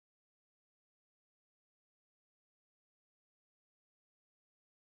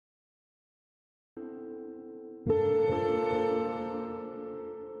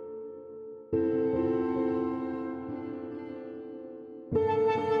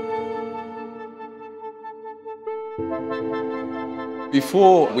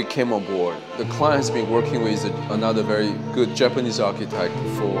Before we came on board, the client has been working with another very good Japanese architect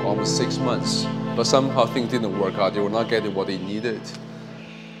for almost 6 months. But somehow things didn't work out. They were not getting what they needed.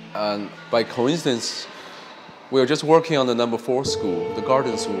 And by coincidence, we were just working on the number 4 school, the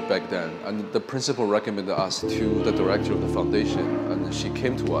garden school back then. And the principal recommended us to the director of the foundation. And she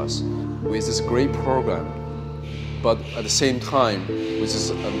came to us with this great program. But at the same time, with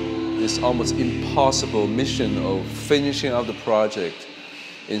this almost impossible mission of finishing up the project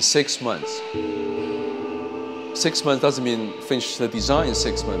in 6 months. 6 months doesn't mean finish the design in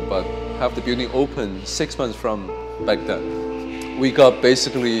 6 months, but have the building open 6 months from back then. We got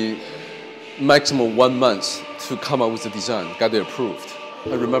basically maximum 1 month to come up with the design, got it approved.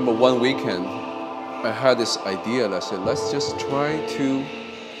 I remember one weekend, I had this idea that I said, let's just try to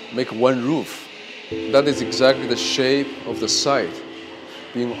make one roof. That is exactly the shape of the site,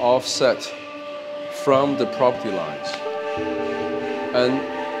 being offset from the property lines. And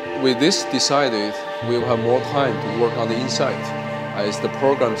with this decided, we will have more time to work on the inside as the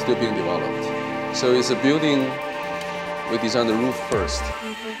program is still being developed. So it's a building, we designed the roof first.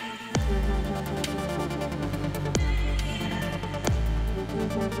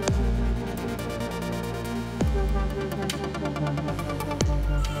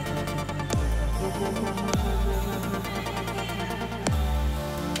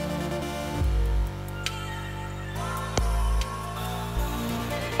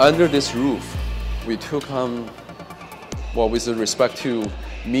 Under this roof, we took on, with respect to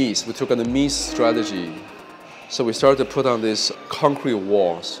MEES, we took on the MEES strategy. So we started to put on these concrete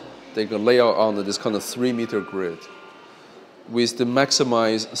walls. They can lay out on this kind of 3-meter grid with the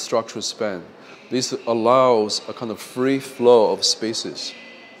maximized structural span. This allows a kind of free flow of spaces.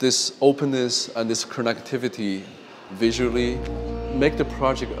 This openness and this connectivity visually make the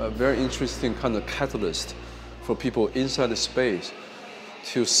project a very interesting kind of catalyst for people inside the space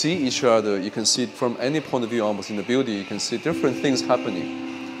to see each other. You can see from any point of view almost in the building, you can see different things happening.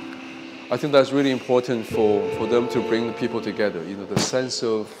 I think that's really important for them to bring the people together, the sense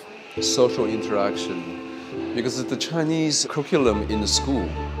of social interaction. Because the Chinese curriculum in the school,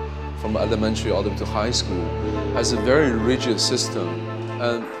 from elementary all the way to high school, has a very rigid system.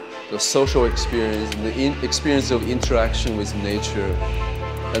 And the social experience, and the experience of interaction with nature,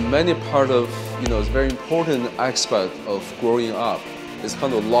 and many part of, it's a very important aspect of growing up. It's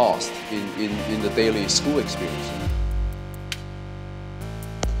kind of lost in the daily school experience.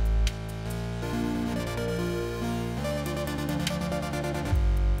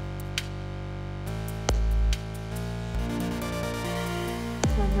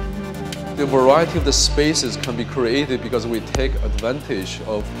 The variety of the spaces can be created because we take advantage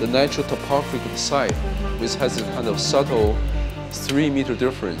of the natural topography of the site, which has a kind of subtle 3-meter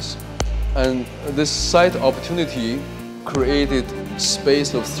difference. And this site opportunity created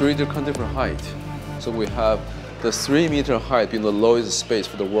space of 3 different heights. So we have the 3-meter height being the lowest space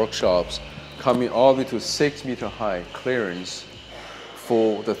for the workshops, coming all the way to 6-meter high clearance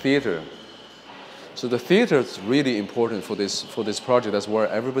for the theater. So the theater is really important for this project. That's where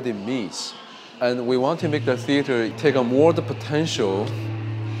everybody meets. And we want to make the theater take on more of the potential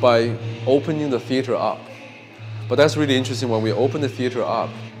by opening the theater up. But that's really interesting. When we open the theater up,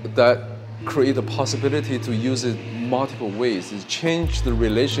 that create the possibility to use it multiple ways. It change the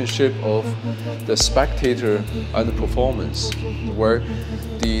relationship of the spectator and the performance, where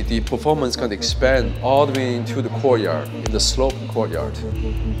the performance can expand all the way into the courtyard, in the sloped courtyard.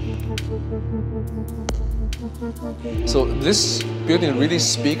 So this building really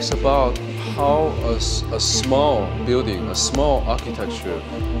speaks about how a small building, a small architecture,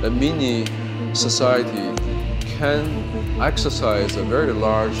 a mini society can exercise a very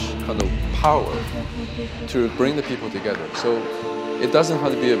large kind of power to bring the people together. So it doesn't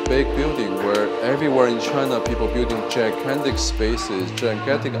have to be a big building where everywhere in China people building gigantic spaces,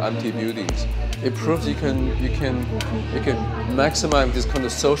 gigantic empty buildings. It proves you can maximize this kind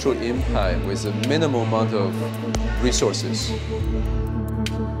of social impact with a minimal amount of resources.